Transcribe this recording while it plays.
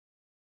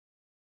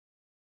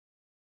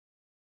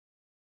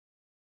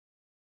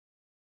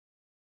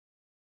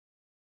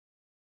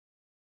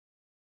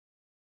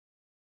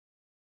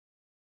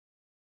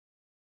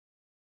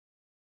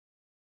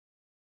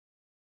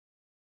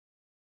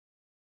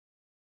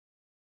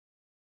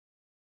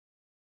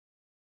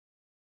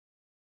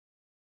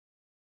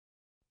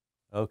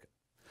Okay.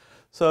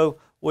 So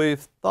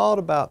we've thought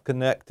about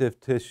connective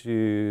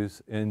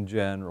tissues in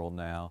general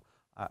now.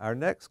 Our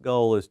next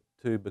goal is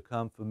to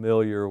become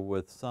familiar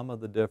with some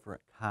of the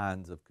different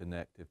kinds of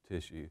connective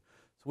tissue.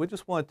 So we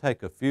just want to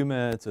take a few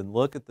minutes and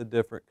look at the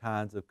different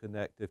kinds of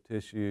connective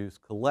tissues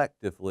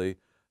collectively,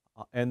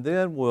 and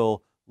then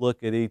we'll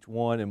look at each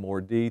one in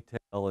more detail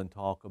and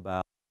talk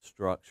about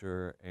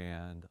structure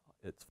and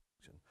its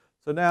function.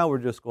 So now we're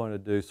just going to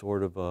do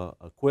sort of a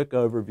quick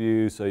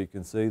overview so you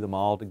can see them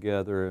all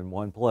together in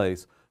one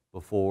place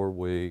before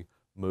we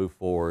move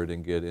forward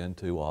and get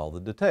into all the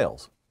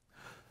details.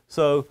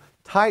 So,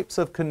 types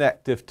of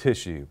connective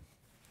tissue.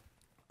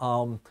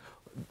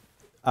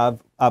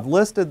 I've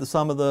listed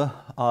some of the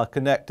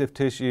connective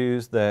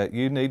tissues that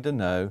you need to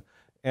know,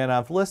 and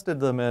I've listed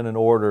them in an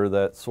order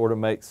that sort of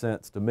makes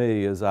sense to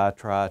me as I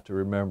try to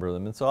remember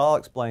them. And so I'll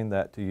explain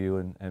that to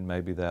you, and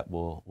maybe that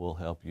will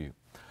help you.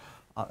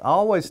 I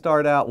always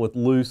start out with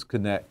loose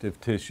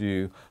connective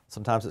tissue.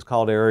 Sometimes it's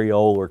called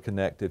areolar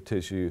connective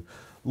tissue.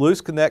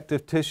 Loose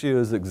connective tissue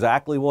is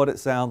exactly what it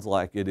sounds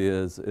like it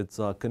is. It's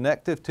a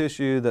connective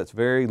tissue that's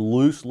very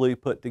loosely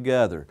put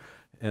together.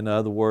 In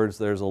other words,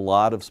 there's a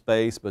lot of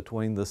space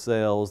between the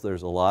cells,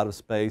 there's a lot of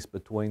space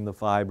between the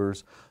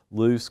fibers.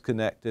 Loose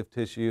connective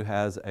tissue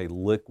has a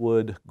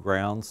liquid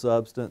ground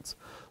substance.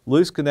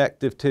 Loose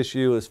connective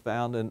tissue is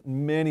found in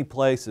many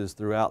places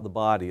throughout the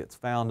body. It's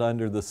found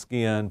under the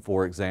skin,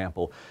 for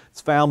example.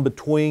 It's found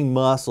between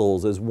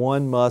muscles. As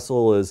one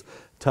muscle is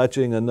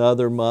touching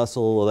another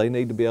muscle, they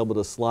need to be able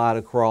to slide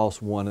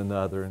across one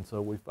another, and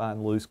so we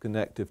find loose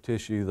connective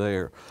tissue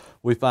there.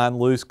 We find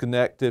loose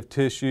connective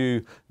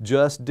tissue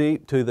just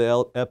deep to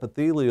the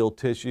epithelial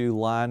tissue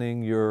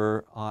lining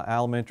your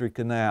alimentary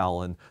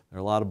canal, and there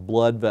are a lot of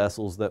blood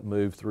vessels that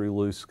move through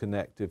loose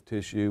connective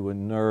tissue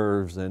and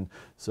nerves, and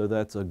so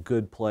that's a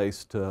good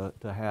place to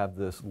have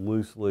this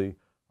loosely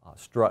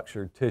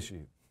structured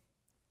tissue.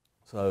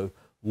 So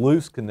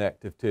loose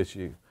connective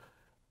tissue.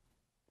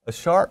 A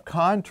sharp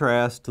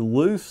contrast to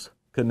loose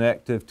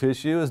connective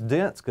tissue is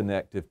dense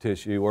connective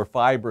tissue or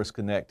fibrous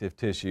connective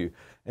tissue,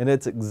 and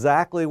it's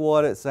exactly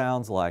what it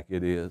sounds like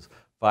it is.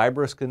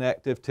 Fibrous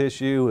connective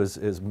tissue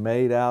is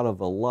made out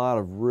of a lot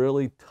of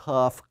really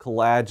tough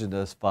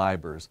collagenous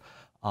fibers,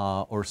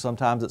 or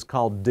sometimes it's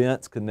called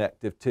dense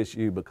connective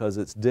tissue because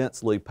it's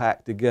densely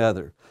packed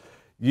together.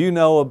 You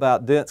know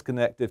about dense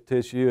connective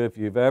tissue if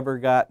you've ever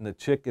gotten a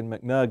chicken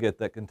McNugget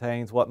that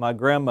contains what my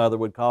grandmother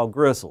would call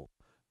gristle.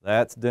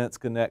 That's dense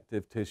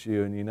connective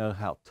tissue, and you know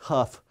how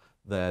tough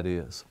that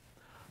is.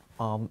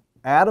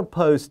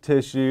 Adipose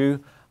tissue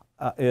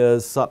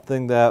is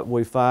something that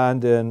we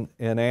find in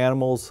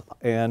animals,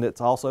 and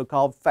it's also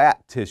called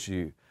fat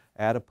tissue.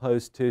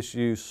 Adipose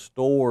tissue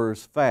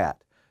stores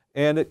fat,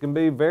 and it can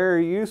be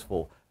very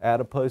useful.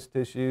 Adipose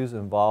tissue is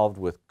involved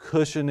with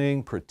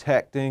cushioning,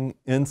 protecting,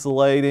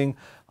 insulating.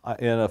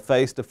 In a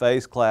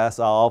face-to-face class,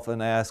 I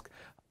often ask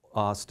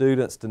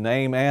students to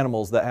name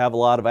animals that have a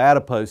lot of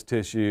adipose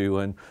tissue,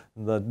 and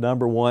the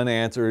number one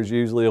answer is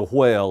usually a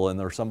whale, and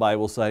or somebody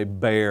will say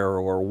bear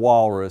or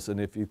walrus,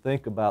 and if you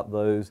think about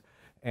those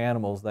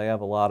animals, they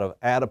have a lot of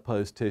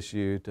adipose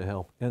tissue to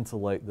help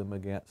insulate them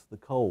against the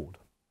cold.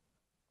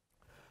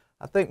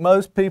 I think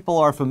most people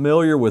are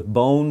familiar with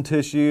bone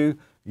tissue.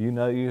 You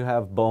know you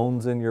have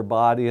bones in your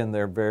body and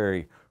they're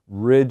very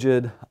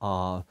rigid.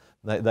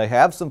 They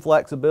have some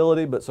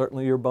flexibility, but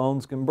certainly your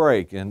bones can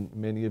break, and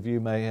many of you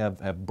may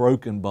have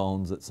broken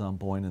bones at some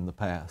point in the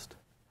past.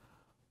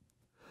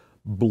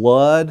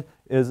 Blood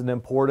is an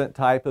important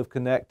type of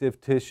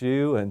connective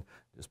tissue, and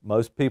just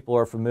most people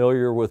are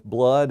familiar with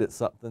blood. It's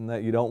something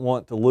that you don't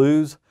want to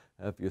lose.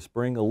 If you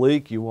spring a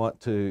leak, you want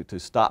to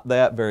stop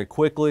that very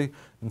quickly.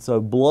 And so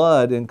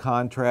blood, in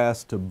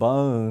contrast to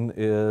bone,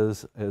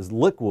 is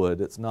liquid.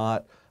 It's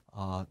not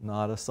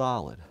a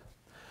solid.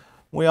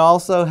 We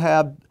also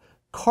have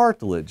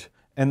cartilage,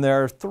 and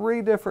there are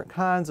three different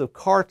kinds of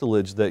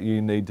cartilage that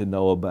you need to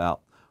know about.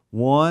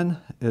 One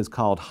is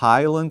called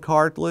hyaline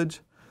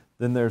cartilage,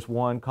 then there's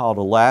one called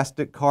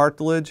elastic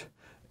cartilage,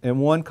 and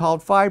one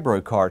called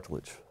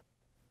fibrocartilage.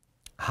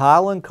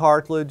 Hyaline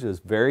cartilage is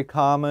very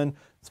common.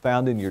 It's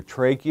found in your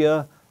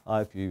trachea.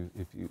 If you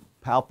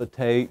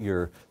palpitate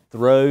your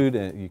throat,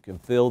 and you can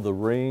feel the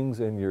rings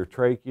in your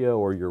trachea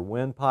or your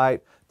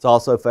windpipe. It's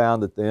also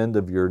found at the end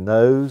of your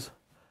nose.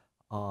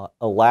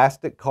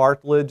 Elastic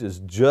cartilage is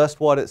just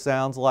what it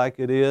sounds like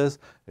it is.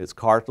 It's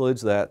cartilage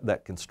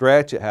that can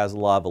stretch. It has a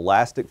lot of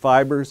elastic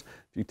fibers.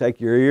 If you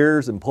take your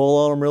ears and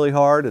pull on them really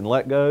hard and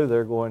let go,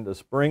 they're going to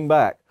spring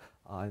back.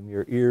 And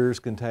your ears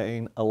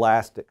contain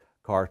elastic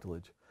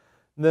cartilage.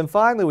 And then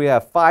finally we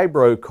have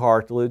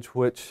fibrocartilage,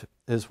 which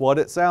is what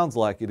it sounds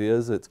like it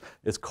is.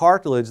 It's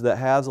cartilage that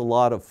has a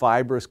lot of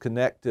fibrous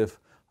connective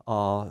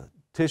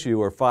tissue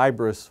or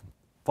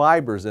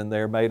fibers in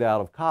there made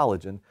out of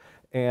collagen.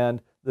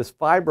 And this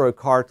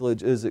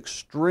fibrocartilage is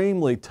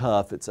extremely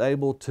tough. It's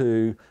able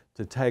to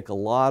take a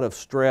lot of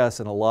stress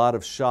and a lot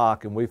of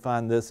shock, and we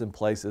find this in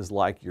places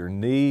like your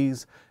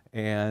knees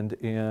and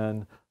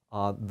in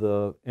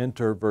the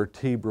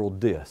intervertebral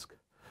disc.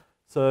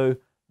 So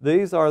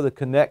These are the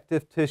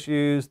connective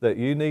tissues that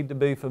you need to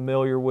be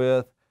familiar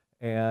with,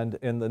 and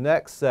in the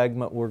next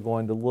segment we're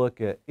going to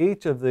look at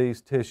each of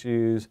these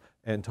tissues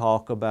and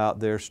talk about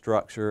their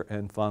structure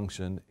and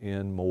function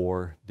in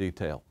more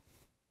detail.